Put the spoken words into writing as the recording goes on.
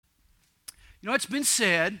You know, it's been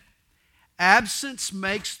said, absence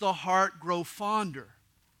makes the heart grow fonder.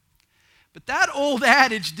 But that old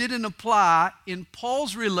adage didn't apply in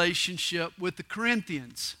Paul's relationship with the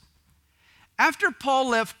Corinthians. After Paul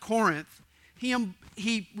left Corinth,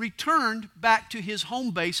 he returned back to his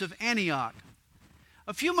home base of Antioch.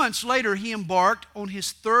 A few months later, he embarked on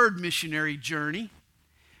his third missionary journey.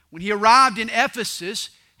 When he arrived in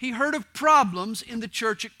Ephesus, he heard of problems in the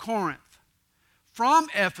church at Corinth. From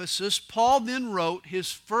Ephesus, Paul then wrote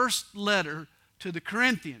his first letter to the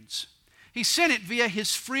Corinthians. He sent it via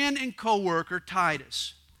his friend and co-worker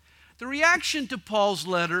Titus. The reaction to Paul's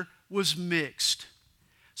letter was mixed.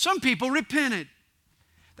 Some people repented.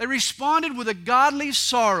 They responded with a godly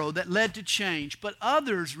sorrow that led to change, but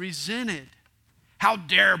others resented. How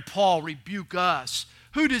dare Paul rebuke us?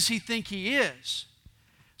 Who does he think he is?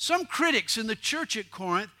 Some critics in the church at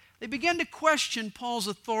Corinth, they began to question Paul's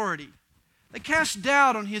authority. They cast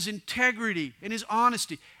doubt on his integrity and his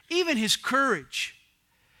honesty, even his courage.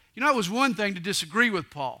 You know, it was one thing to disagree with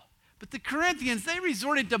Paul, but the Corinthians, they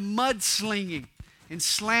resorted to mudslinging and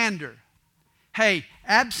slander. Hey,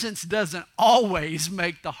 absence doesn't always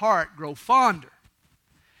make the heart grow fonder.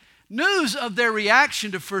 News of their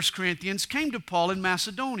reaction to 1 Corinthians came to Paul in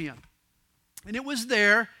Macedonia. And it was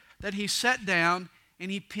there that he sat down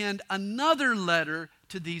and he penned another letter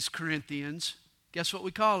to these Corinthians. Guess what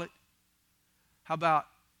we call it? How about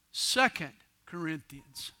 2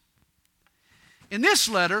 Corinthians? In this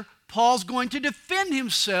letter, Paul's going to defend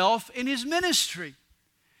himself in his ministry.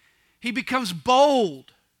 He becomes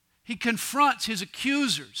bold. He confronts his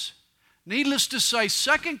accusers. Needless to say,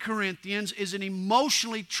 2 Corinthians is an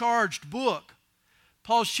emotionally charged book.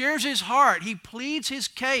 Paul shares his heart. He pleads his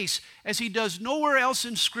case as he does nowhere else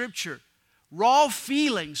in Scripture. Raw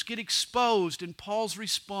feelings get exposed in Paul's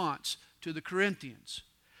response to the Corinthians.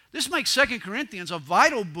 This makes 2 Corinthians a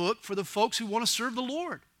vital book for the folks who want to serve the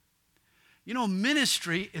Lord. You know,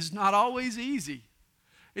 ministry is not always easy.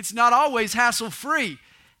 It's not always hassle-free.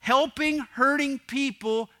 Helping hurting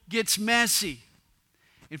people gets messy.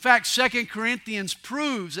 In fact, 2 Corinthians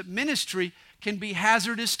proves that ministry can be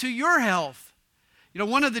hazardous to your health. You know,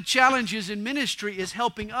 one of the challenges in ministry is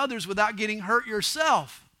helping others without getting hurt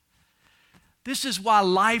yourself. This is why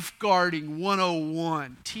Lifeguarding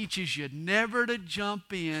 101 teaches you never to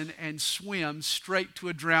jump in and swim straight to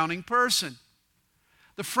a drowning person.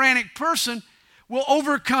 The frantic person will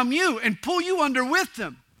overcome you and pull you under with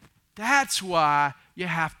them. That's why you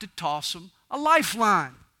have to toss them a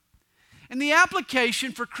lifeline. And the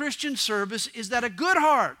application for Christian service is that a good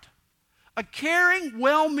heart, a caring,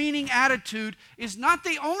 well-meaning attitude is not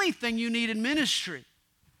the only thing you need in ministry.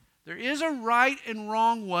 There is a right and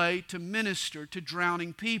wrong way to minister to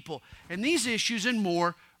drowning people. And these issues and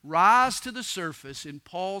more rise to the surface in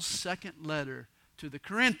Paul's second letter to the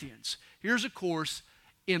Corinthians. Here's a course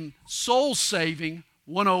in Soul Saving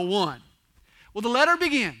 101. Well, the letter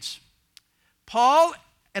begins, Paul,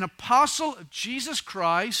 an apostle of Jesus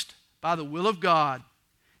Christ by the will of God,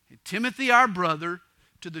 and Timothy, our brother,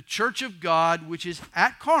 to the church of God, which is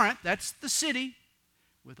at Corinth, that's the city,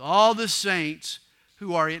 with all the saints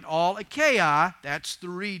who are in all Achaia, that's the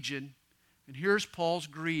region. And here's Paul's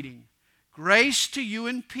greeting. Grace to you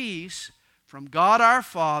and peace from God our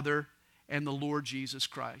Father and the Lord Jesus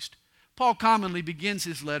Christ. Paul commonly begins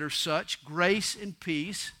his letter such, grace and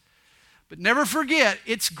peace. But never forget,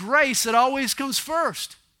 it's grace that always comes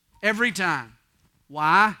first, every time.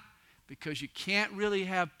 Why? Because you can't really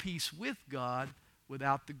have peace with God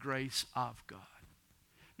without the grace of God.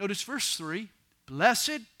 Notice verse 3,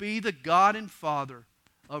 blessed be the God and Father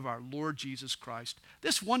of our Lord Jesus Christ.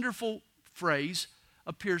 This wonderful phrase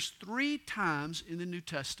appears 3 times in the New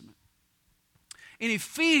Testament. In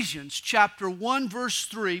Ephesians chapter 1 verse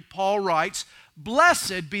 3, Paul writes,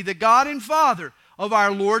 blessed be the God and Father of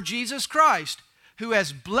our Lord Jesus Christ, who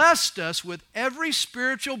has blessed us with every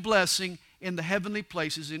spiritual blessing in the heavenly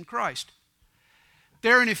places in Christ.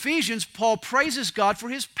 There in Ephesians, Paul praises God for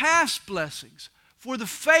his past blessings, for the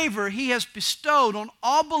favor he has bestowed on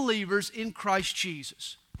all believers in Christ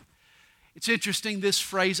Jesus. It's interesting, this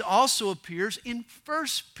phrase also appears in 1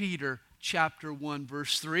 Peter chapter 1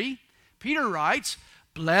 verse 3. Peter writes,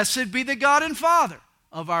 blessed be the God and Father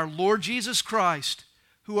of our Lord Jesus Christ,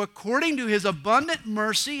 who according to his abundant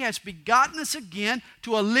mercy has begotten us again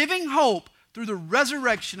to a living hope through the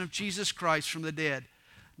resurrection of Jesus Christ from the dead.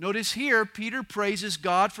 Notice here, Peter praises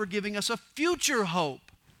God for giving us a future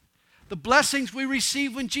hope, the blessings we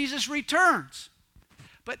receive when Jesus returns.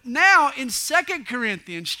 But now in 2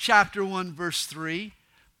 Corinthians chapter 1 verse 3,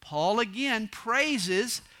 Paul again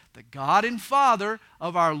praises the God and Father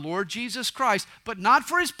of our Lord Jesus Christ, but not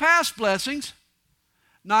for his past blessings,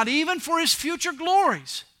 not even for his future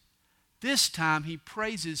glories. This time he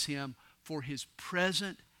praises him for his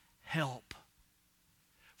present help,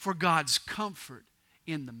 for God's comfort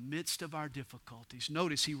in the midst of our difficulties.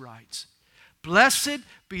 Notice he writes, "Blessed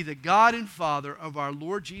be the God and Father of our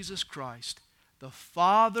Lord Jesus Christ, the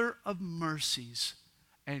Father of mercies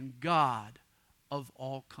and God of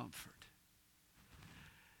all comfort."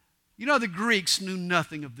 You know, the Greeks knew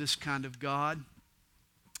nothing of this kind of God.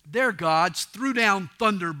 Their gods threw down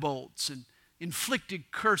thunderbolts and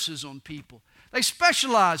inflicted curses on people. They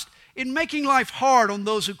specialized in making life hard on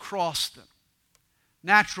those who crossed them.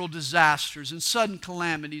 Natural disasters and sudden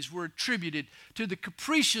calamities were attributed to the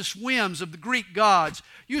capricious whims of the Greek gods.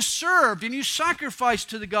 You served and you sacrificed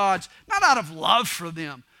to the gods, not out of love for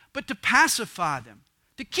them, but to pacify them,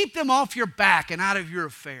 to keep them off your back and out of your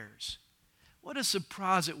affairs. What a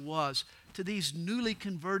surprise it was to these newly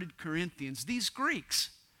converted Corinthians, these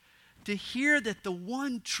Greeks, to hear that the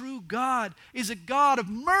one true God is a God of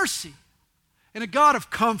mercy and a God of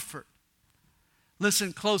comfort.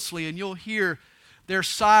 Listen closely and you'll hear their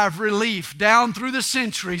sigh of relief down through the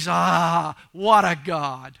centuries. Ah, what a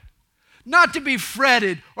God. Not to be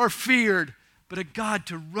fretted or feared, but a God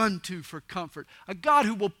to run to for comfort. A God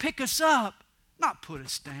who will pick us up, not put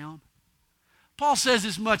us down. Paul says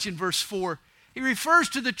as much in verse 4. He refers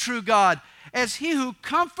to the true God as he who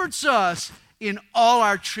comforts us in all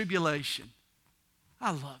our tribulation.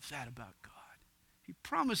 I love that about God. He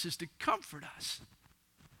promises to comfort us.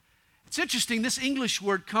 It's interesting, this English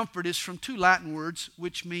word comfort is from two Latin words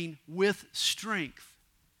which mean with strength.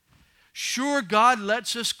 Sure, God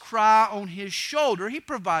lets us cry on his shoulder. He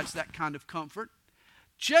provides that kind of comfort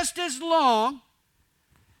just as long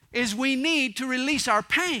as we need to release our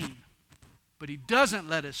pain. But he doesn't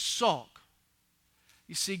let us sulk.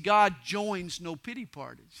 You see, God joins no pity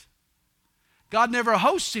parties. God never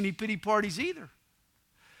hosts any pity parties either.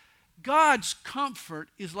 God's comfort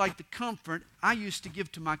is like the comfort I used to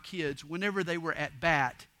give to my kids whenever they were at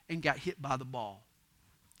bat and got hit by the ball.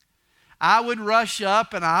 I would rush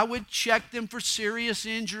up and I would check them for serious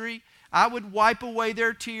injury. I would wipe away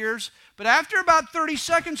their tears. But after about 30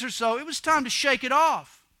 seconds or so, it was time to shake it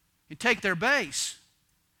off and take their base.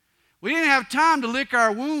 We didn't have time to lick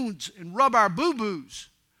our wounds and rub our boo-boos.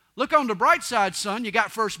 Look on the bright side, son, you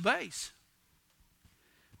got first base.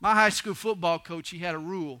 My high school football coach, he had a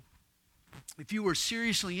rule. If you were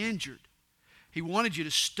seriously injured, he wanted you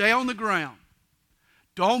to stay on the ground.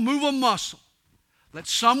 Don't move a muscle. Let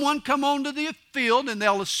someone come onto the field and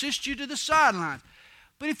they'll assist you to the sideline.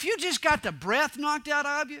 But if you just got the breath knocked out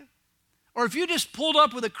of you, or if you just pulled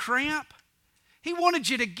up with a cramp, he wanted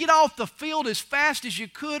you to get off the field as fast as you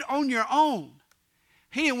could on your own.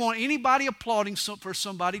 He didn't want anybody applauding for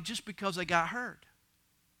somebody just because they got hurt.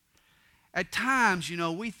 At times, you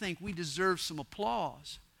know, we think we deserve some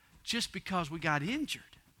applause just because we got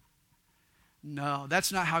injured. No,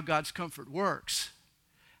 that's not how God's comfort works.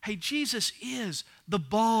 Hey, Jesus is the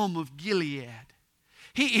balm of Gilead.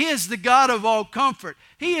 He is the God of all comfort.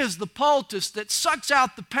 He is the poultice that sucks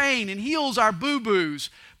out the pain and heals our boo-boos.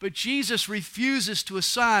 But Jesus refuses to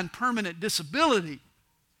assign permanent disability.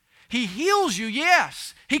 He heals you,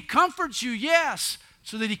 yes. He comforts you, yes,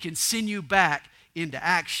 so that he can send you back into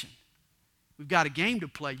action. We've got a game to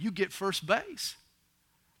play. You get first base.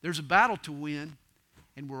 There's a battle to win,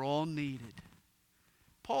 and we're all needed.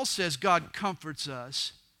 Paul says God comforts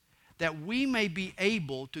us that we may be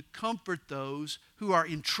able to comfort those who are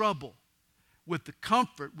in trouble with the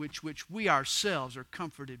comfort which we ourselves are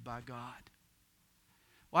comforted by God.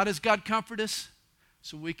 Why does God comfort us?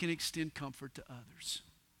 So we can extend comfort to others.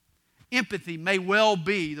 Empathy may well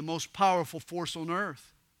be the most powerful force on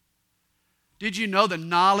earth. Did you know the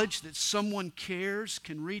knowledge that someone cares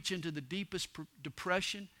can reach into the deepest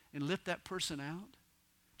depression and lift that person out?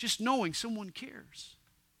 Just knowing someone cares.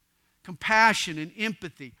 Compassion and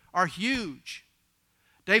empathy are huge.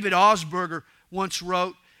 David Osberger once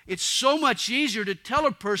wrote, "It's so much easier to tell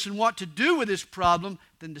a person what to do with his problem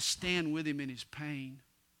than to stand with him in his pain."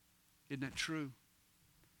 Isn't that true?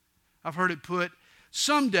 I've heard it put,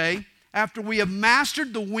 someday, after we have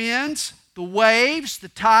mastered the winds, the waves, the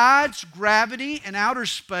tides, gravity, and outer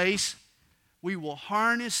space, we will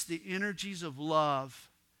harness the energies of love.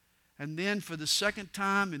 And then for the second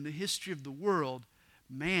time in the history of the world,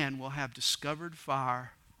 man will have discovered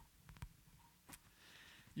fire.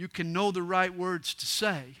 You can know the right words to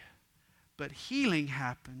say, but healing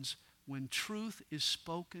happens when truth is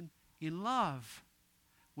spoken in love,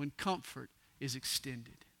 when comfort is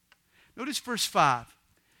extended. Notice verse 5.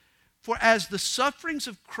 For as the sufferings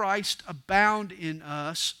of Christ abound in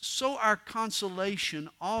us, so our consolation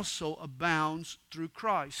also abounds through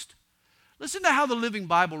Christ. Listen to how the Living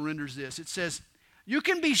Bible renders this. It says, you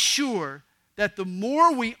can be sure that the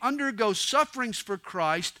more we undergo sufferings for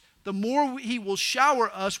Christ, the more He will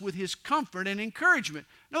shower us with His comfort and encouragement.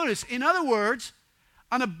 Notice, in other words,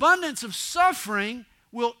 an abundance of suffering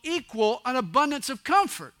will equal an abundance of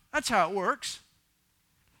comfort. That's how it works.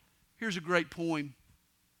 Here's a great poem.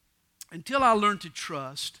 Until I learned to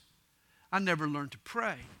trust, I never learned to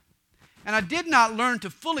pray. And I did not learn to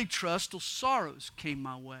fully trust till sorrows came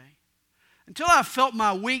my way. Until I felt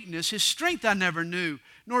my weakness, His strength I never knew,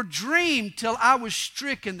 nor dreamed till I was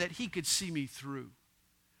stricken that He could see me through.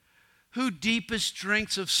 Who deepest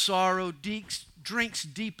drinks of sorrow, drinks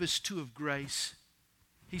deepest too of grace.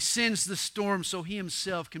 He sends the storm so He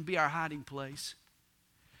Himself can be our hiding place.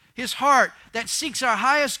 His heart that seeks our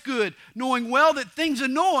highest good, knowing well that things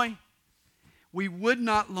annoy, we would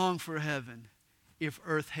not long for heaven if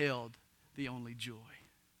earth held the only joy.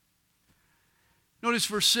 Notice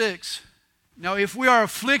verse 6. Now if we are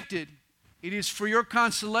afflicted, it is for your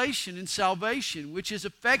consolation and salvation, which is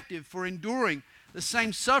effective for enduring the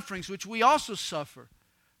same sufferings which we also suffer.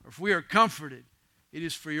 Or if we are comforted, it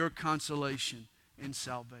is for your consolation and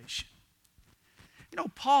salvation. You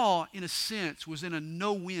know, Paul, in a sense, was in a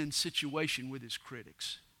no-win situation with his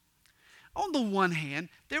critics. On the one hand,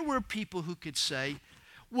 there were people who could say,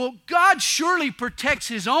 well, God surely protects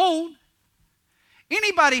His own.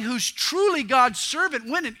 Anybody who's truly God's servant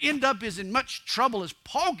wouldn't end up as in much trouble as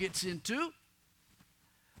Paul gets into.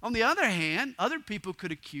 On the other hand, other people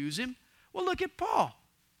could accuse him. Well, look at Paul.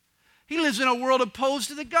 He lives in a world opposed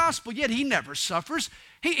to the gospel, yet he never suffers.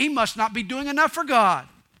 He must not be doing enough for God.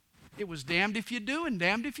 It was damned if you do and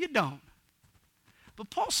damned if you don't. But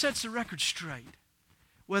Paul sets the record straight.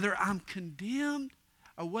 Whether I'm condemned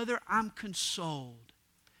or whether I'm consoled,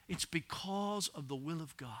 it's because of the will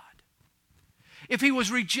of God. If he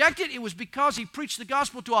was rejected, it was because he preached the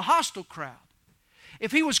gospel to a hostile crowd.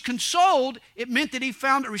 If he was consoled, it meant that he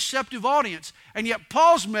found a receptive audience. And yet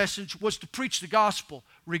Paul's message was to preach the gospel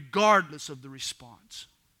regardless of the response.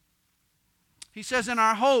 He says, and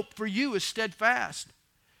our hope for you is steadfast,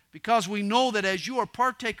 because we know that as you are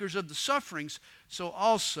partakers of the sufferings, so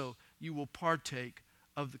also you will partake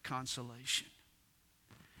of the consolation.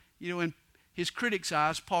 You know, in his critics'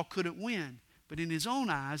 eyes, Paul couldn't win, but in his own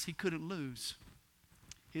eyes, he couldn't lose.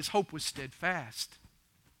 His hope was steadfast.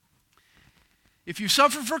 If you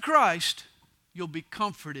suffer for Christ, you'll be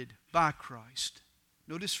comforted by Christ.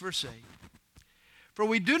 Notice verse 8. For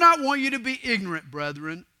we do not want you to be ignorant,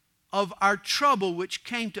 brethren, of our trouble which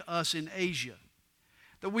came to us in Asia,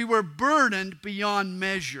 that we were burdened beyond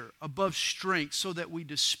measure, above strength, so that we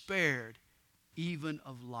despaired even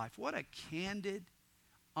of life. What a candid,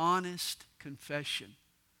 honest confession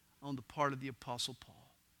on the part of the Apostle Paul.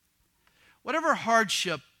 Whatever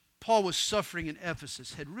hardship Paul was suffering in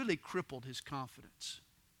Ephesus had really crippled his confidence.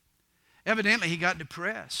 Evidently, he got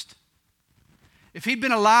depressed. If he'd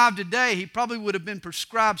been alive today, he probably would have been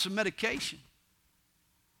prescribed some medication.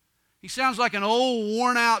 He sounds like an old,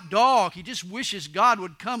 worn-out dog. He just wishes God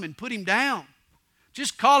would come and put him down.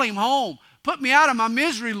 Just call him home. Put me out of my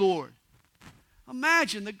misery, Lord.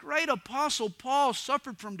 Imagine the great apostle Paul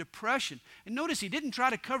suffered from depression. And notice he didn't try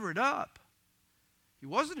to cover it up. He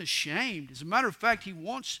wasn't ashamed. As a matter of fact, he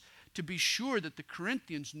wants to be sure that the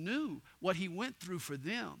Corinthians knew what he went through for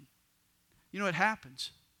them. You know, it happens.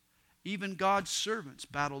 Even God's servants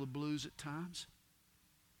battle the blues at times.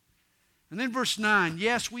 And then verse 9,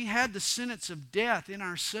 yes, we had the sentence of death in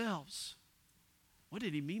ourselves. What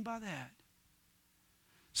did he mean by that?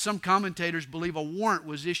 Some commentators believe a warrant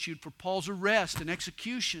was issued for Paul's arrest and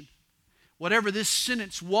execution. Whatever this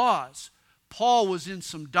sentence was, Paul was in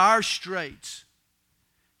some dire straits.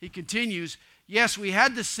 He continues, yes, we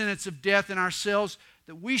had the sentence of death in ourselves,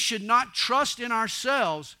 that we should not trust in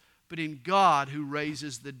ourselves, but in God who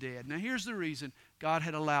raises the dead. Now here's the reason God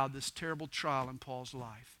had allowed this terrible trial in Paul's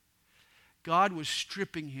life. God was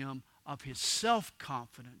stripping him of his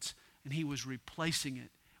self-confidence, and he was replacing it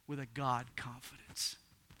with a God confidence.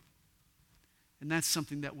 And that's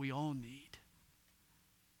something that we all need.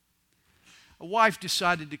 A wife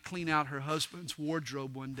decided to clean out her husband's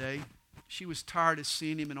wardrobe one day. She was tired of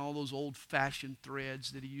seeing him in all those old-fashioned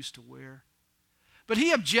threads that he used to wear. But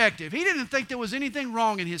he objected. He didn't think there was anything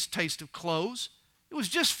wrong in his taste of clothes. It was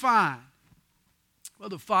just fine. Well,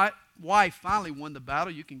 the wife finally won the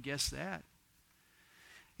battle. You can guess that.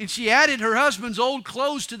 And she added her husband's old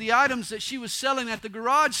clothes to the items that she was selling at the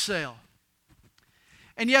garage sale.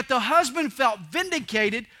 And yet the husband felt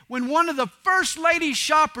vindicated when one of the first lady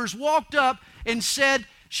shoppers walked up and said,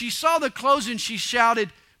 she saw the clothes and she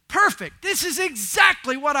shouted, "Perfect, this is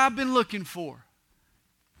exactly what I've been looking for."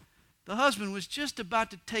 The husband was just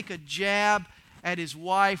about to take a jab at his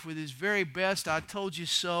wife with his very best "I told you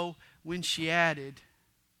so" when she added,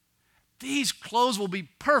 "These clothes will be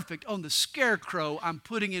perfect on the scarecrow I'm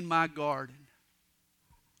putting in my garden."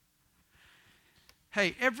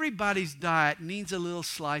 Hey, everybody's diet needs a little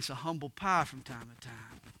slice of humble pie from time to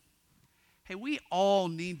time. Hey, we all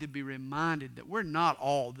need to be reminded that we're not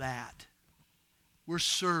all that. We're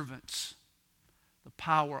servants. The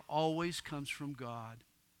power always comes from God.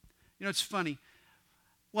 You know, it's funny.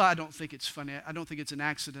 Well, I don't think it's funny. I don't think it's an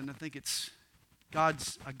accident. I think it's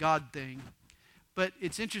a God thing. But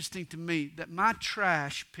it's interesting to me that my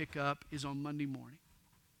trash pickup is on Monday morning.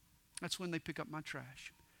 That's when they pick up my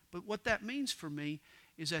trash. But what that means for me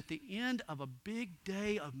is at the end of a big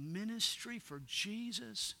day of ministry for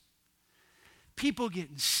Jesus, people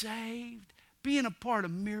getting saved, being a part of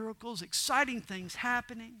miracles, exciting things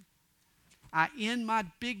happening, I end my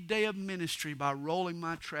big day of ministry by rolling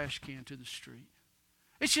my trash can to the street.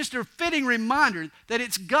 It's just a fitting reminder that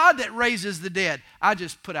it's God that raises the dead. I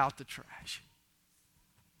just put out the trash.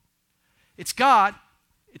 It's God.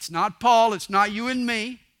 It's not Paul. It's not you and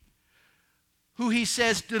me, who he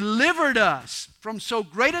says delivered us from so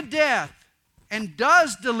great a death and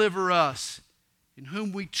does deliver us, in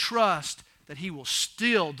whom we trust that he will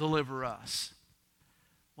still deliver us.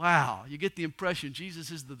 Wow, you get the impression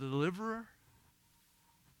Jesus is the deliverer?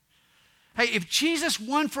 Hey, if Jesus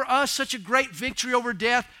won for us such a great victory over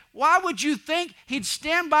death, why would you think he'd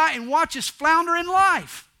stand by and watch us flounder in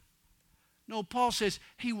life? No, Paul says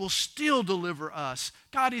he will still deliver us.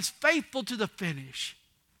 God is faithful to the finish.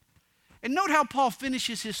 And note how Paul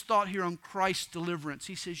finishes his thought here on Christ's deliverance.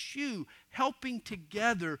 He says, you helping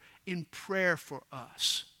together in prayer for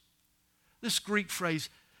us. This Greek phrase,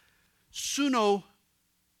 suno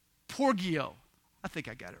porgio. I think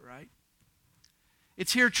I got it right.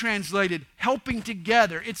 It's here translated, helping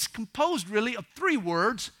together. It's composed really of three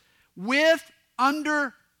words, with,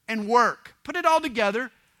 under, and work. Put it all together,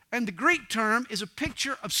 and the Greek term is a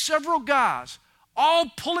picture of several guys all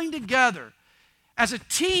pulling together as a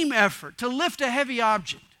team effort to lift a heavy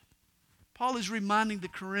object. Paul is reminding the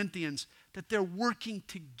Corinthians that they're working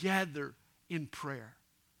together in prayer.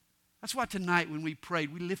 That's why tonight when we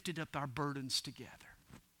prayed, we lifted up our burdens together.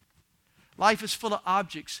 Life is full of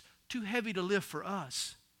objects too heavy to lift for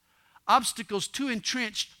us. Obstacles too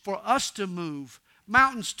entrenched for us to move.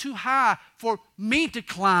 Mountains too high for me to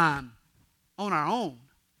climb on our own.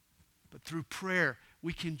 But through prayer,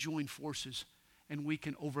 we can join forces and we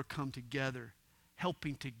can overcome together.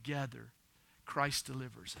 Helping together, Christ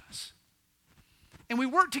delivers us. And we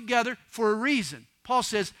work together for a reason. Paul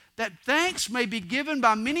says that thanks may be given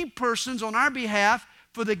by many persons on our behalf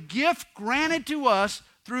for the gift granted to us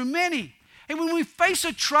through many. And when we face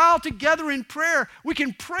a trial together in prayer, we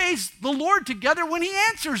can praise the Lord together when he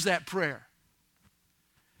answers that prayer.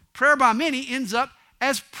 Prayer by many ends up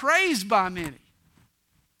as praise by many.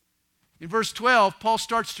 In verse 12, Paul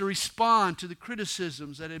starts to respond to the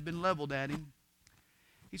criticisms that had been leveled at him.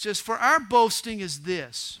 He says, for our boasting is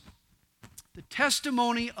this, the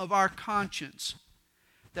testimony of our conscience,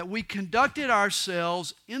 that we conducted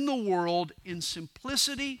ourselves in the world in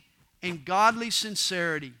simplicity and godly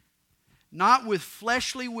sincerity, not with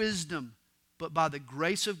fleshly wisdom, but by the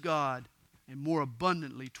grace of God, and more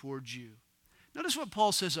abundantly towards you. Notice what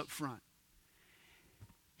Paul says up front.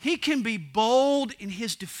 He can be bold in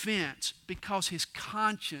his defense because his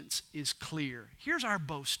conscience is clear. Here's our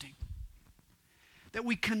boasting. That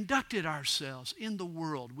we conducted ourselves in the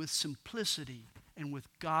world with simplicity and with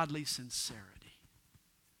godly sincerity.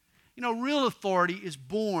 You know, real authority is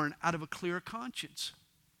born out of a clear conscience.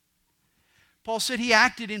 Paul said he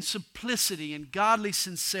acted in simplicity and godly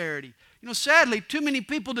sincerity. You know, sadly, too many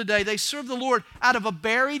people today, they serve the Lord out of a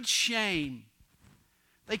buried shame.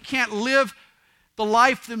 They can't live the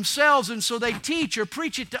life themselves, and so they teach or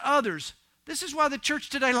preach it to others. This is why the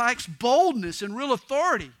church today lacks boldness and real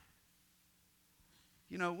authority.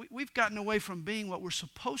 You know, we've gotten away from being what we're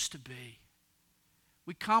supposed to be.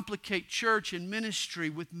 We complicate church and ministry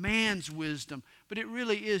with man's wisdom, but it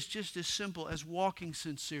really is just as simple as walking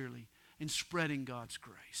sincerely and spreading God's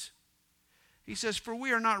grace. He says, for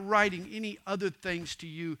we are not writing any other things to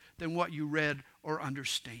you than what you read or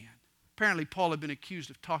understand. Apparently, Paul had been accused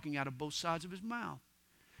of talking out of both sides of his mouth.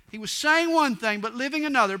 He was saying one thing, but living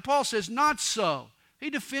another. Paul says, not so. He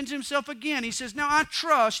defends himself again. He says, now I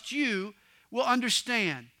trust you will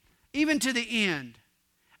understand, even to the end,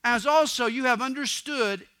 as also you have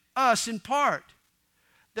understood us in part,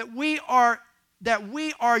 that we are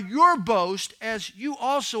your boast as you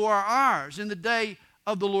also are ours in the day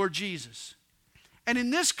of the Lord Jesus. And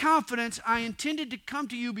in this confidence I intended to come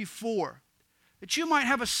to you before, that you might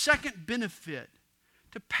have a second benefit,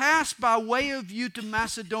 to pass by way of you to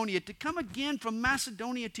Macedonia, to come again from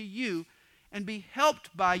Macedonia to you, and be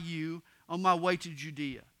helped by you on my way to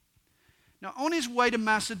Judea. Now, on his way to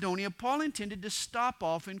Macedonia, Paul intended to stop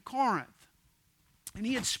off in Corinth. And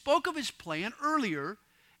he had spoke of his plan earlier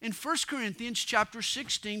in 1 Corinthians chapter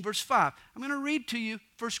 16, verse 5. I'm going to read to you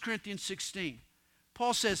 1 Corinthians 16.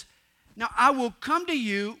 Paul says, now I will come to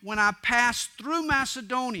you when I pass through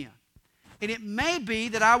Macedonia, and it may be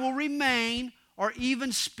that I will remain or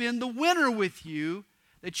even spend the winter with you,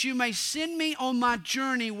 that you may send me on my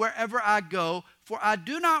journey wherever I go, for I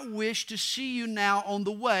do not wish to see you now on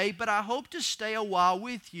the way, but I hope to stay a while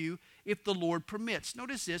with you if the Lord permits.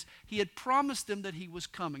 Notice this, he had promised them that he was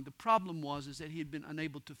coming. The problem was that he had been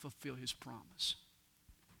unable to fulfill his promise.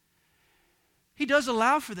 He does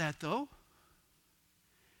allow for that, though.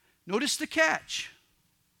 Notice the catch.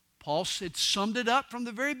 Paul had summed it up from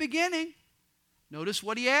the very beginning. Notice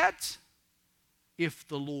what he adds. If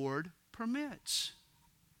the Lord permits.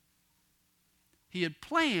 He had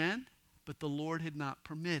planned, but the Lord had not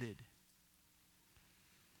permitted.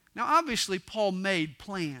 Now, obviously, Paul made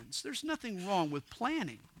plans. There's nothing wrong with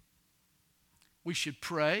planning. We should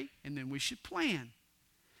pray, and then we should plan.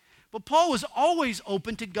 But Paul was always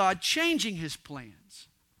open to God changing his plans.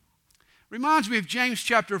 Reminds me of James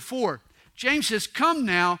chapter 4. James says, come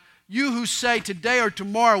now, you who say today or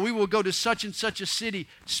tomorrow we will go to such and such a city,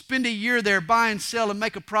 spend a year there, buy and sell and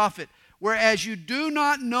make a profit, whereas you do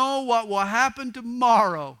not know what will happen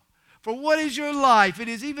tomorrow. For what is your life? It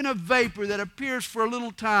is even a vapor that appears for a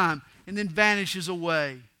little time and then vanishes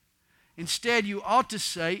away. Instead, you ought to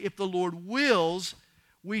say, if the Lord wills,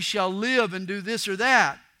 we shall live and do this or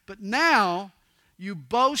that. But now you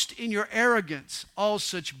boast in your arrogance. All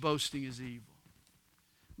such boasting is evil.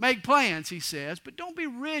 Make plans, he says, but don't be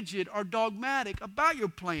rigid or dogmatic about your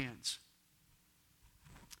plans.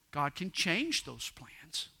 God can change those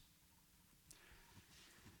plans.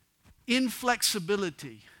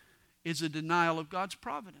 Inflexibility is a denial of God's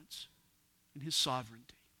providence and his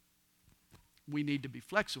sovereignty. We need to be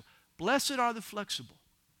flexible. Blessed are the flexible,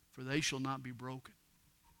 for they shall not be broken.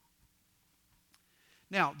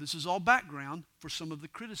 Now, this is all background for some of the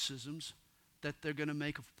criticisms that they're going to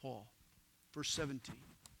make of Paul. Verse 17.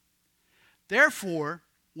 Therefore,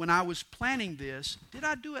 when I was planning this, did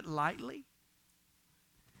I do it lightly?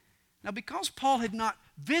 Now, because Paul had not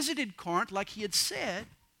visited Corinth like he had said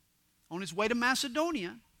on his way to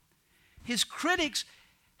Macedonia, his critics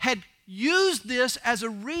had used this as a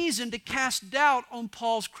reason to cast doubt on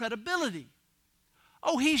Paul's credibility.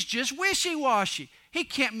 Oh, he's just wishy-washy. He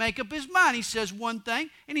can't make up his mind. He says one thing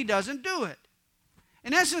and he doesn't do it.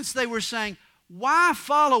 In essence, they were saying, why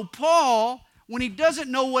follow Paul when he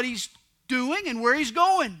doesn't know what he's doing and where he's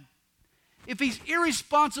going? If he's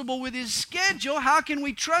irresponsible with his schedule, how can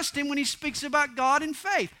we trust him when he speaks about God and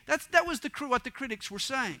faith? That was what the critics were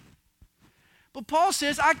saying. But Paul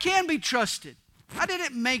says, I can be trusted. I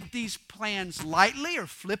didn't make these plans lightly or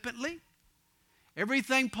flippantly.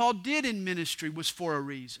 Everything Paul did in ministry was for a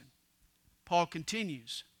reason. Paul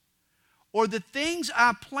continues. Or the things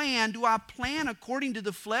I plan, do I plan according to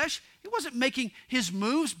the flesh? He wasn't making his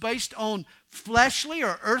moves based on fleshly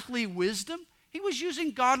or earthly wisdom. He was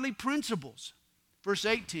using godly principles. Verse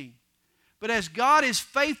 18. But as God is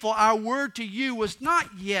faithful, our word to you was not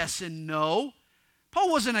yes and no.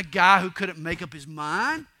 Paul wasn't a guy who couldn't make up his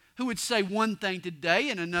mind, who would say one thing today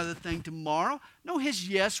and another thing tomorrow. No, his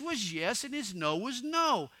yes was yes and his no was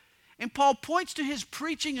no. And Paul points to his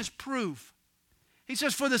preaching as proof. He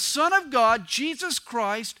says, for the Son of God, Jesus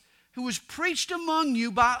Christ, who was preached among you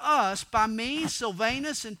by us, by me,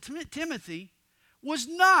 Silvanus, and Timothy, was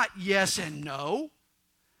not yes and no.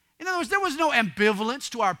 In other words, there was no ambivalence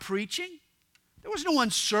to our preaching. There was no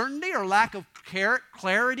uncertainty or lack of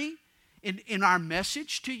clarity in our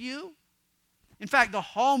message to you. In fact, the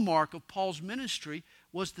hallmark of Paul's ministry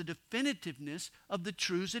was the definitiveness of the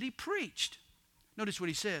truths that he preached. Notice what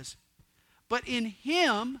he says. But in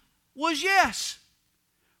him was yes.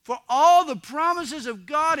 For all the promises of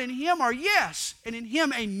God in him are yes, and in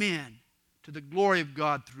him amen, to the glory of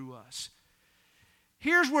God through us.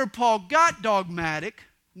 Here's where Paul got dogmatic,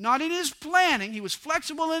 not in his planning. He was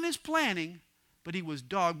flexible in his planning, but he was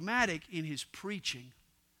dogmatic in his preaching,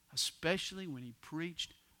 especially when he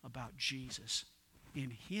preached about Jesus. In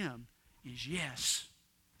him is yes.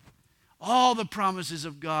 All the promises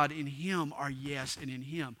of God in him are yes, and in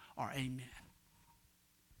him are amen.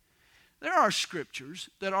 There are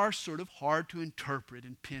scriptures that are sort of hard to interpret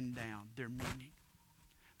and pin down their meaning.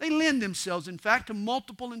 They lend themselves, in fact, to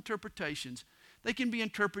multiple interpretations. They can be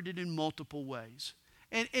interpreted in multiple ways.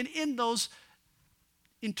 And in those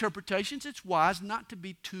interpretations, it's wise not to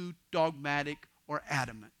be too dogmatic or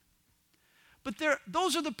adamant. But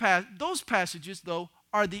those passages, though,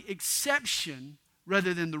 are the exception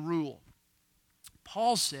rather than the rule.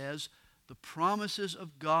 Paul says the promises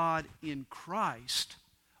of God in Christ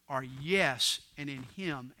are yes, and in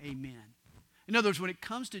Him, amen. In other words, when it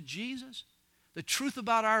comes to Jesus, the truth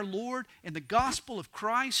about our Lord and the gospel of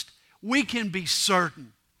Christ, we can be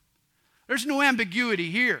certain. There's no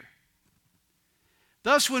ambiguity here.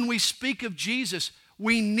 Thus, when we speak of Jesus,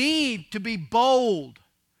 we need to be bold.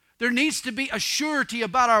 There needs to be a surety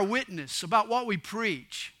about our witness, about what we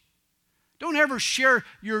preach. Don't ever share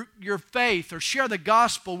your faith or share the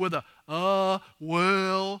gospel with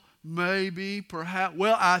well, maybe, perhaps,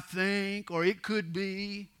 well, I think, or it could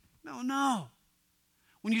be. No.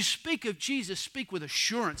 When you speak of Jesus, speak with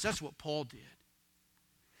assurance. That's what Paul did.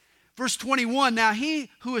 Verse 21, now He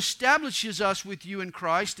who establishes us with you in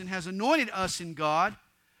Christ and has anointed us in God,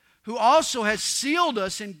 who also has sealed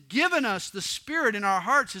us and given us the Spirit in our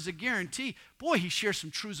hearts as a guarantee. Boy, he shares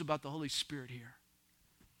some truths about the Holy Spirit here.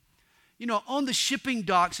 You know, on the shipping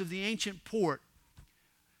docks of the ancient port,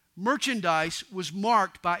 merchandise was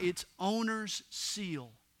marked by its owner's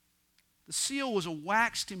seal. The seal was a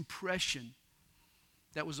waxed impression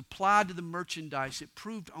that was applied to the merchandise. It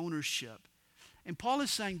proved ownership. And Paul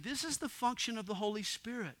is saying this is the function of the Holy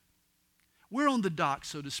Spirit. We're on the dock,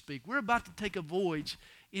 so to speak. We're about to take a voyage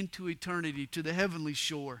into eternity, to the heavenly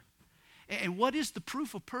shore. And what is the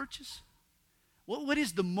proof of purchase? What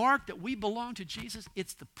is the mark that we belong to Jesus?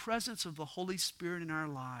 It's the presence of the Holy Spirit in our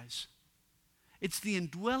lives. It's the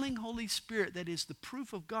indwelling Holy Spirit that is the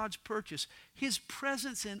proof of God's purchase. His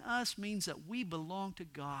presence in us means that we belong to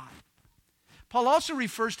God. Paul also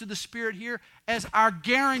refers to the Spirit here as our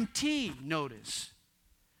guarantee, notice,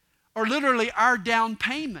 or literally our down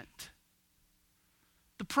payment,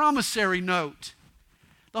 the promissory note.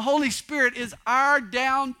 The Holy Spirit is our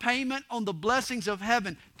down payment on the blessings of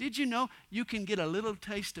heaven. Did you know you can get a little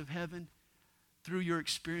taste of heaven through your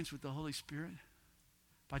experience with the Holy Spirit?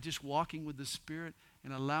 By just walking with the Spirit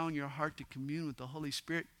and allowing your heart to commune with the Holy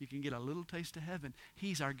Spirit, you can get a little taste of heaven.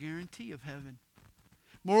 He's our guarantee of heaven.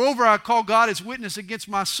 Moreover, I call God as witness against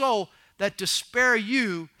my soul that to spare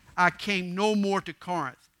you, I came no more to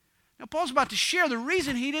Corinth. Now, Paul's about to share the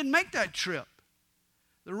reason he didn't make that trip.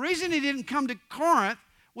 The reason he didn't come to Corinth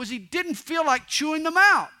was he didn't feel like chewing them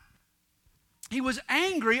out. He was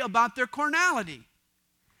angry about their carnality.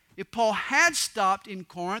 If Paul had stopped in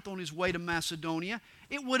Corinth on his way to Macedonia,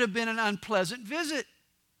 it would have been an unpleasant visit.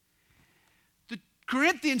 The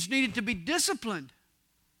Corinthians needed to be disciplined.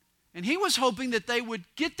 And he was hoping that they would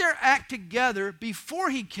get their act together before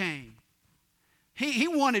he came. He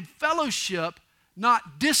wanted fellowship,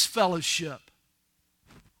 not disfellowship.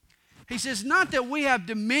 He says, not that we have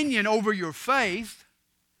dominion over your faith,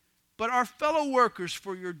 but are fellow workers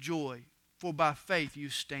for your joy, for by faith you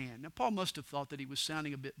stand. Now, Paul must have thought that he was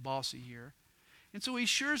sounding a bit bossy here. And so he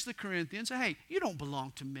assures the Corinthians, hey, you don't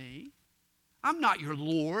belong to me. I'm not your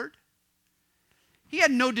Lord. He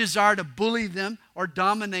had no desire to bully them or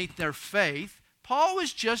dominate their faith. Paul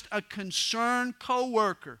was just a concerned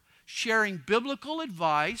co-worker, sharing biblical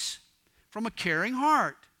advice from a caring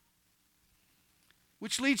heart.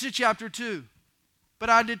 Which leads to chapter 2. But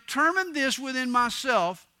I determined this within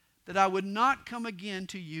myself, that I would not come again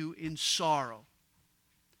to you in sorrow.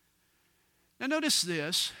 Now notice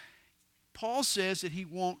this. Paul says that he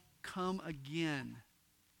won't come again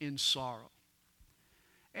in sorrow.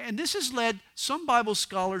 And this has led some Bible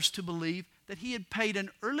scholars to believe that he had paid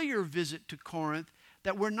an earlier visit to Corinth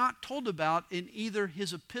that we're not told about in either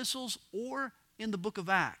his epistles or in the book of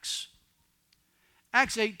Acts.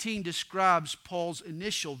 Acts 18 describes Paul's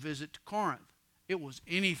initial visit to Corinth. It was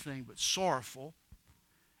anything but sorrowful.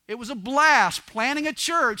 It was a blast, planning a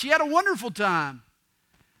church. He had a wonderful time.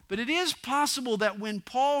 But it is possible that when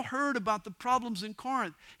Paul heard about the problems in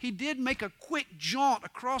Corinth, he did make a quick jaunt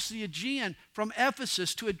across the Aegean from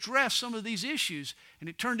Ephesus to address some of these issues. And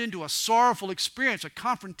it turned into a sorrowful experience. A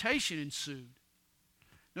confrontation ensued.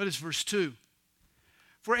 Notice verse 2.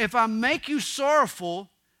 For if I make you sorrowful,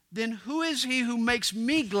 then who is he who makes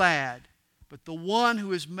me glad but the one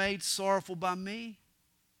who is made sorrowful by me?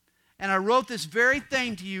 And I wrote this very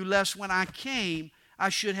thing to you, lest when I came, I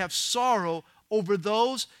should have sorrow over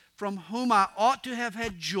those from whom I ought to have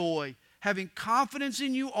had joy, having confidence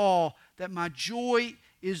in you all, that my joy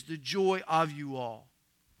is the joy of you all.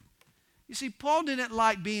 You see, Paul didn't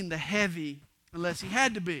like being the heavy unless he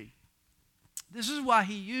had to be. This is why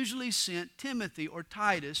he usually sent Timothy or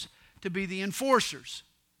Titus to be the enforcers.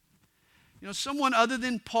 You know, someone other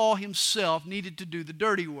than Paul himself needed to do the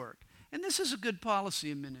dirty work. And this is a good policy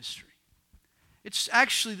in ministry. It's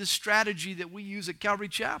actually the strategy that we use at Calvary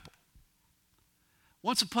Chapel.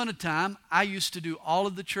 Once upon a time, I used to do all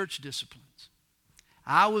of the church disciplines.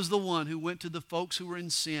 I was the one who went to the folks who were in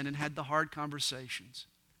sin and had the hard conversations.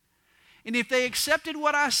 And if they accepted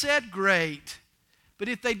what I said, great. But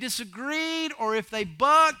if they disagreed, or if they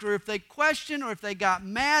bucked, or if they questioned, or if they got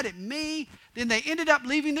mad at me, then they ended up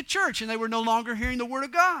leaving the church and they were no longer hearing the Word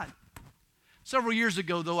of God. Several years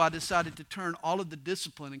ago, though, I decided to turn all of the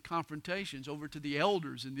discipline and confrontations over to the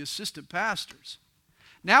elders and the assistant pastors.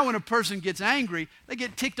 Now when a person gets angry, they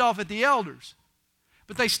get ticked off at the elders.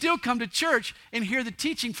 But they still come to church and hear the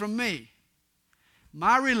teaching from me.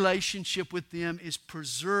 My relationship with them is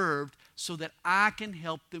preserved so that I can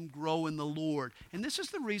help them grow in the Lord. And this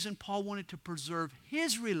is the reason Paul wanted to preserve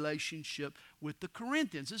his relationship with the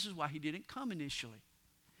Corinthians. This is why he didn't come initially.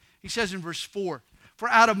 He says in verse 4, "For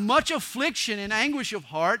out of much affliction and anguish of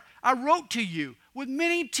heart I wrote to you with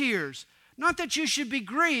many tears, not that you should be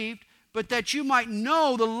grieved, but that you might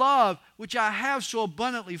know the love which I have so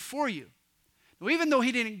abundantly for you." Now, even though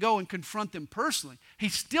he didn't go and confront them personally, he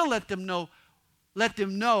still let them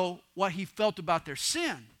know what he felt about their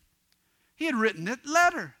sin. He had written that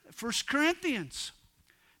letter, 1 Corinthians.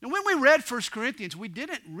 Now, when we read 1 Corinthians, we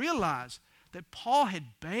didn't realize that Paul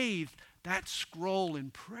had bathed that scroll in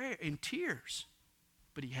prayer, in tears.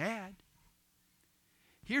 But he had.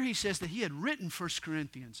 Here he says that he had written 1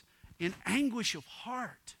 Corinthians in anguish of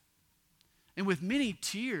heart. And with many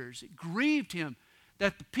tears, it grieved him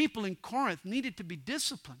that the people in Corinth needed to be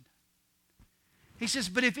disciplined. He says,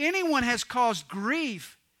 "But if anyone has caused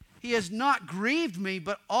grief, he has not grieved me,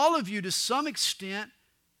 but all of you to some extent,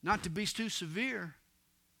 not to be too severe."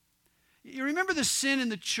 You remember the sin in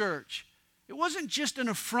the church. It wasn't just an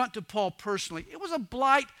affront to Paul personally. It was a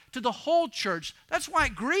blight to the whole church. That's why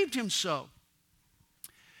it grieved him so.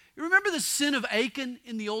 You remember the sin of Achan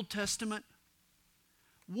in the Old Testament?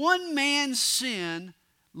 One man's sin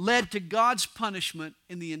led to God's punishment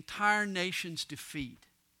and the entire nation's defeat.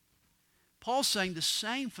 Paul's saying the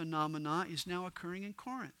same phenomena is now occurring in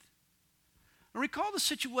Corinth. Now recall the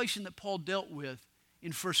situation that Paul dealt with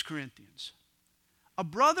in 1 Corinthians. A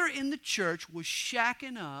brother in the church was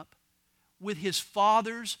shacking up with his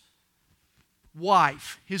father's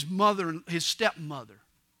wife, his mother, his stepmother.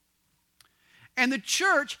 And the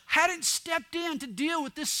church hadn't stepped in to deal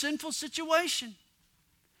with this sinful situation.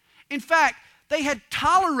 In fact, they had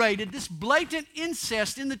tolerated this blatant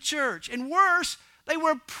incest in the church. And worse, they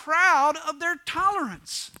were proud of their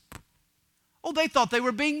tolerance. Oh, they thought they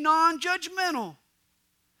were being non-judgmental.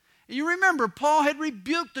 And you remember, Paul had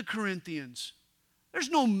rebuked the Corinthians. There's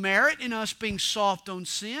no merit in us being soft on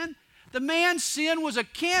sin. The man's sin was a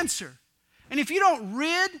cancer. And if you don't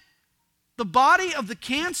rid the body of the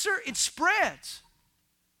cancer, it spreads.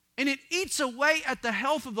 And it eats away at the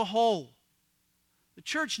health of the whole. The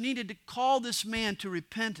church needed to call this man to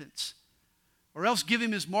repentance, or else give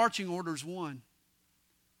him his marching orders one.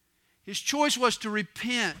 His choice was to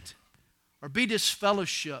repent or be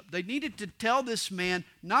disfellowshipped. They needed to tell this man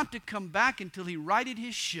not to come back until he righted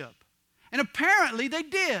his ship. And apparently they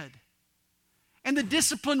did. And the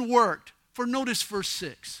discipline worked. For notice verse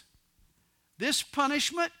 6. "This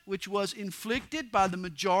punishment, which was inflicted by the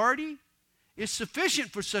majority, is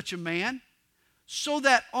sufficient for such a man, so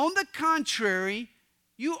that on the contrary,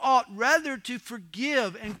 you ought rather to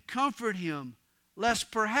forgive and comfort him,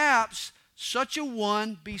 lest perhaps such a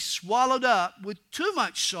one be swallowed up with too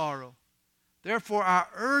much sorrow. Therefore, I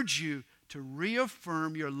urge you to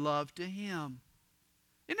reaffirm your love to him."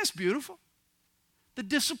 Isn't this beautiful? The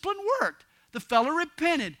discipline worked. The fellow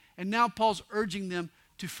repented, and now Paul's urging them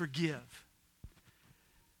to forgive.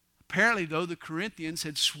 Apparently, though, the Corinthians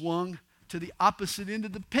had swung to the opposite end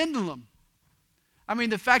of the pendulum. I mean,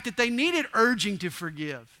 the fact that they needed urging to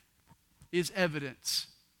forgive is evidence.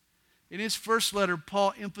 In his first letter,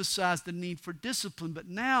 Paul emphasized the need for discipline, but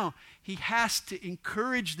now he has to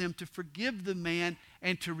encourage them to forgive the man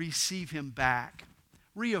and to receive him back.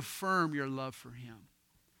 Reaffirm your love for him.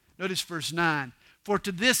 Notice verse 9. "For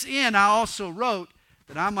to this end I also wrote,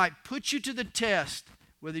 that I might put you to the test,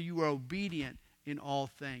 whether you are obedient in all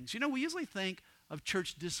things." You know, we usually think of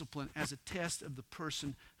church discipline as a test of the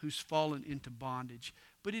person who's fallen into bondage,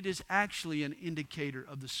 but it is actually an indicator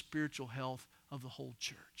of the spiritual health of the whole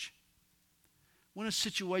church. When a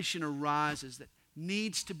situation arises that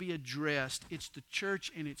needs to be addressed, it's the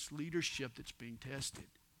church and its leadership that's being tested.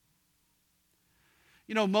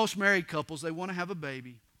 You know, most married couples, they want to have a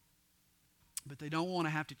baby, but they don't want to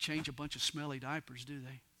have to change a bunch of smelly diapers, do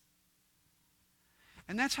they?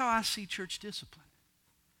 And that's how I see church discipline.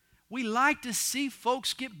 We like to see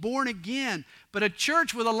folks get born again, but a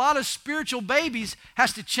church with a lot of spiritual babies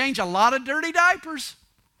has to change a lot of dirty diapers.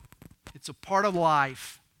 It's a part of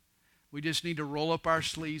life. We just need to roll up our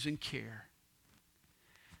sleeves and care.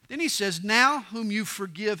 Then he says, now whom you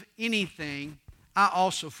forgive anything, I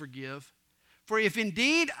also forgive. For if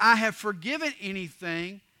indeed I have forgiven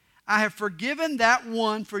anything, I have forgiven that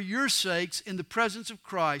one for your sakes in the presence of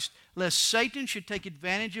Christ, lest Satan should take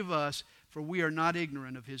advantage of us, for we are not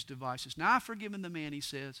ignorant of his devices. Now I've forgiven the man, he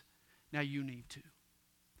says. Now you need to.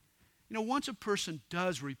 You know, once a person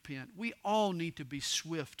does repent, we all need to be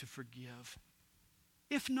swift to forgive.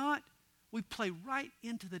 If not, we play right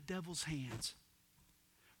into the devil's hands.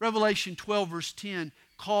 Revelation 12 verse 10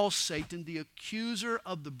 calls Satan the accuser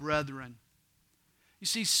of the brethren. You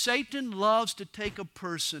see, Satan loves to take a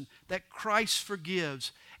person that Christ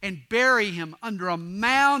forgives and bury him under a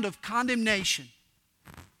mound of condemnation.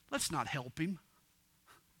 Let's not help him.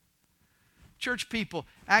 Church people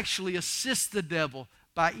actually assist the devil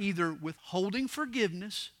by either withholding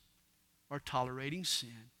forgiveness or tolerating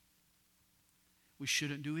sin. We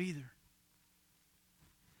shouldn't do either.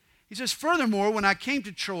 He says, furthermore, when I came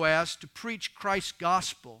to Troas to preach Christ's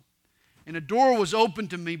gospel, and a door was opened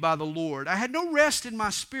to me by the Lord, I had no rest in my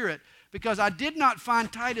spirit, because I did not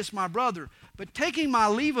find Titus my brother, but taking my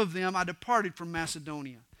leave of them, I departed from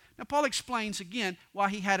Macedonia. Now, Paul explains again why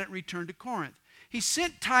he hadn't returned to Corinth. He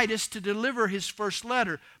sent Titus to deliver his first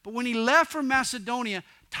letter, but when he left for Macedonia,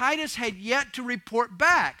 Titus had yet to report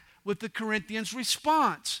back with the Corinthians'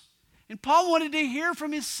 response. And Paul wanted to hear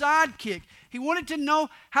from his sidekick. He wanted to know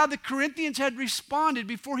how the Corinthians had responded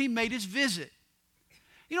before he made his visit.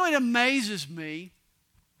 You know, it amazes me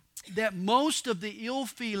that most of the ill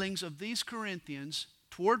feelings of these Corinthians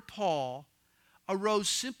toward Paul arose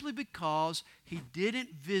simply because he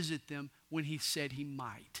didn't visit them when he said he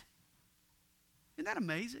might. Isn't that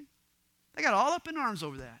amazing? They got all up in arms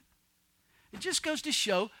over that. It just goes to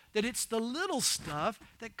show that it's the little stuff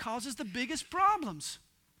that causes the biggest problems.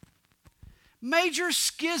 Major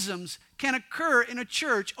schisms can occur in a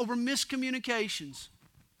church over miscommunications.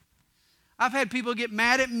 I've had people get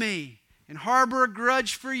mad at me and harbor a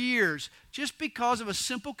grudge for years just because of a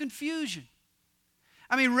simple confusion.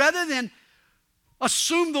 I mean, rather than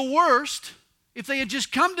assume the worst, if they had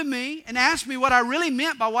just come to me and asked me what I really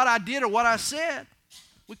meant by what I did or what I said,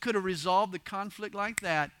 we could have resolved the conflict like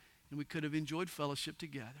that and we could have enjoyed fellowship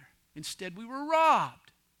together. Instead, we were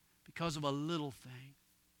robbed because of a little thing.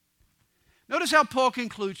 Notice how Paul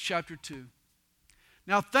concludes chapter 2.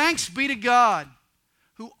 Now thanks be to God,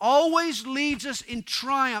 who always leads us in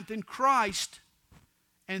triumph in Christ,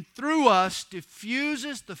 and through us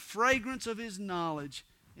diffuses the fragrance of his knowledge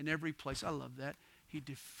in every place. I love that. He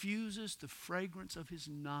diffuses the fragrance of his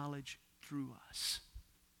knowledge through us.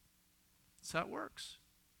 That's how it works.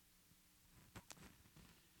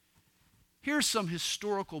 Here's some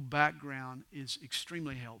historical background is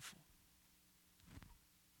extremely helpful.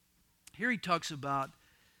 Here he talks about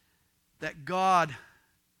that God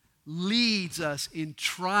leads us in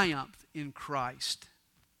triumph in Christ.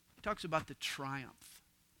 He talks about the triumph.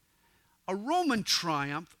 A Roman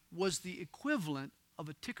triumph was the equivalent of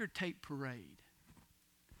a ticker tape parade.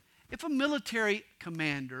 If a military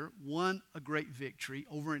commander won a great victory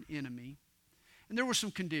over an enemy, and there were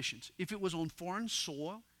some conditions. If it was on foreign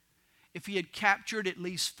soil, if he had captured at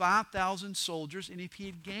least 5,000 soldiers, and if he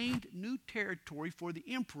had gained new territory for the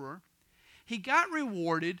emperor, he got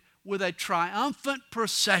rewarded with a triumphant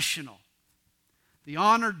processional. The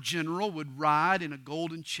honored general would ride in a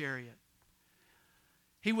golden chariot.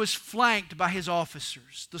 He was flanked by his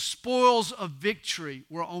officers. The spoils of victory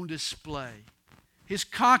were on display. His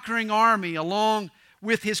conquering army, along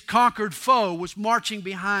with his conquered foe, was marching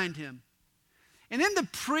behind him. And then the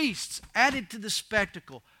priests added to the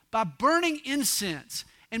spectacle by burning incense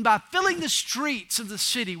and by filling the streets of the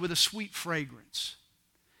city with a sweet fragrance.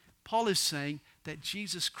 Paul is saying that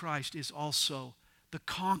Jesus Christ is also the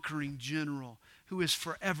conquering general who is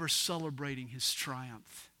forever celebrating his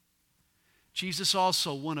triumph. Jesus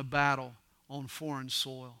also won a battle on foreign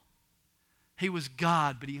soil. He was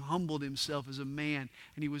God, but he humbled himself as a man,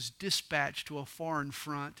 and he was dispatched to a foreign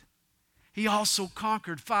front. He also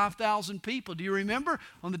conquered 5,000 people. Do you remember?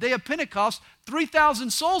 On the day of Pentecost,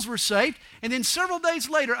 3,000 souls were saved, and then several days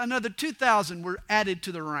later, another 2,000 were added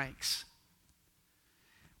to the ranks.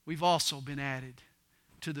 We've also been added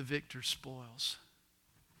to the victor's spoils.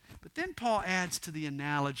 But then Paul adds to the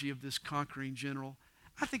analogy of this conquering general,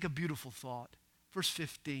 I think, a beautiful thought. Verse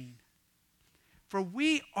 15. For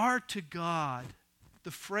we are to God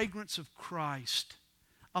the fragrance of Christ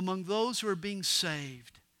among those who are being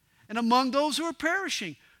saved and among those who are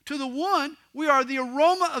perishing. To the one, we are the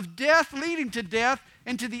aroma of death leading to death,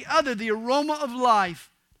 and to the other, the aroma of life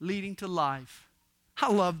leading to life.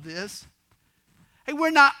 I love this. Hey, we're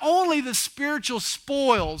not only the spiritual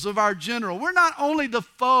spoils of our general. We're not only the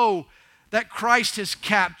foe that Christ has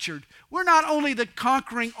captured. We're not only the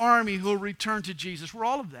conquering army who will return to Jesus. We're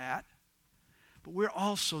all of that. But we're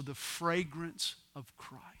also the fragrance of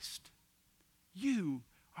Christ. You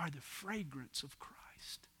are the fragrance of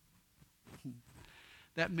Christ.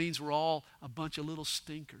 That means we're all a bunch of little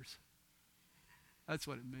stinkers. That's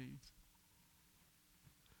what it means.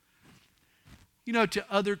 You know, to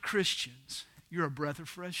other Christians, you're a breath of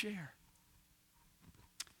fresh air.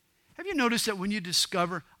 Have you noticed that when you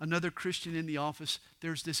discover another Christian in the office,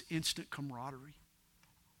 there's this instant camaraderie?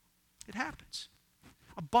 It happens.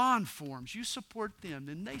 A bond forms. You support them,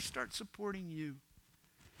 then they start supporting you.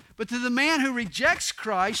 But to the man who rejects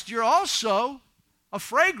Christ, you're also a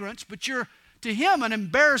fragrance, but you're to him an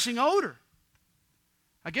embarrassing odor.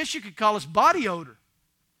 I guess you could call us body odor.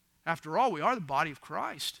 After all, we are the body of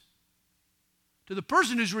Christ. To the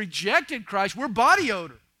person who's rejected Christ, we're body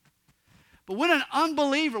odor. But when an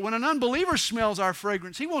unbeliever smells our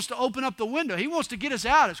fragrance, he wants to open up the window. He wants to get us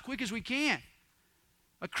out as quick as we can.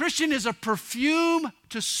 A Christian is a perfume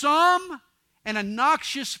to some and a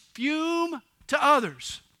noxious fume to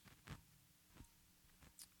others.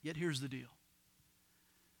 Yet here's the deal.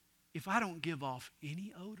 If I don't give off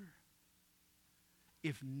any odor,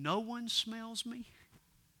 if no one smells me,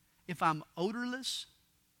 if I'm odorless,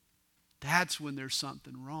 that's when there's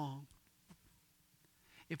something wrong.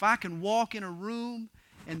 If I can walk in a room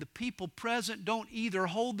and the people present don't either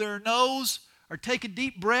hold their nose or take a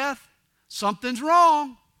deep breath, something's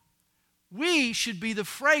wrong. We should be the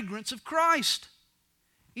fragrance of Christ.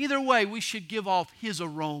 Either way, we should give off His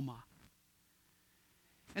aroma.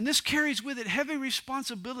 And this carries with it heavy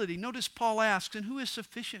responsibility. Notice Paul asks, and who is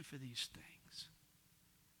sufficient for these things?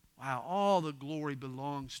 Wow, all the glory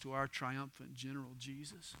belongs to our triumphant general,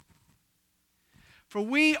 Jesus. For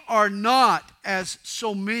we are not, as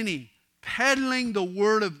so many, peddling the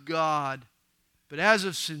Word of God, but as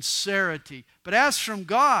of sincerity. But as from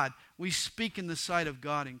God, we speak in the sight of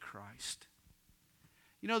God in Christ.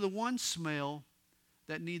 You know, the one smell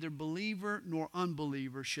that neither believer nor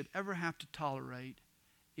unbeliever should ever have to tolerate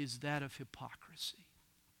is that of hypocrisy.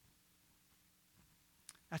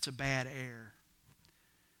 That's a bad air.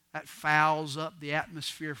 That fouls up the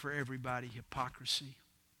atmosphere for everybody, hypocrisy.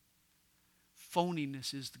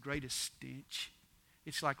 Phoniness is the greatest stench.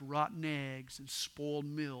 It's like rotten eggs and spoiled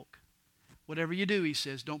milk. Whatever you do, he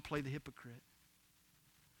says, don't play the hypocrite.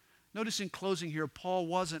 Notice in closing here, Paul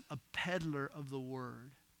wasn't a peddler of the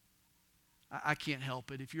word. I can't help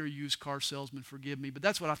it. If you're a used car salesman, forgive me, but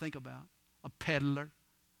that's what I think about. A peddler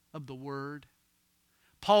of the word.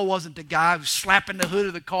 Paul wasn't the guy who's slapping the hood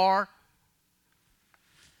of the car,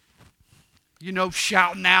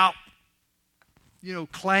 shouting out,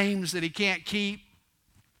 claims that he can't keep,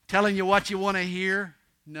 telling you what you want to hear.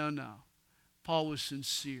 No. Paul was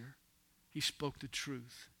sincere. He spoke the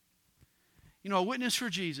truth. A witness for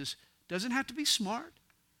Jesus doesn't have to be smart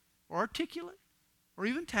or articulate or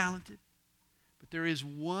even talented. But there is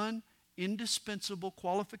one indispensable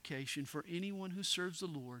qualification for anyone who serves the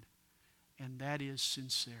Lord, and that is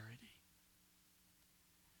sincerity.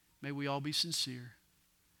 May we all be sincere.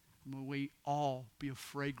 May we all be a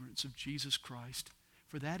fragrance of Jesus Christ.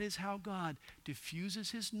 For that is how God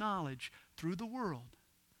diffuses His knowledge through the world,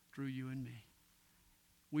 through you and me.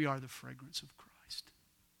 We are the fragrance of Christ.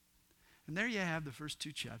 And there you have the first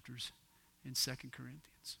two chapters in 2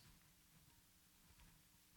 Corinthians.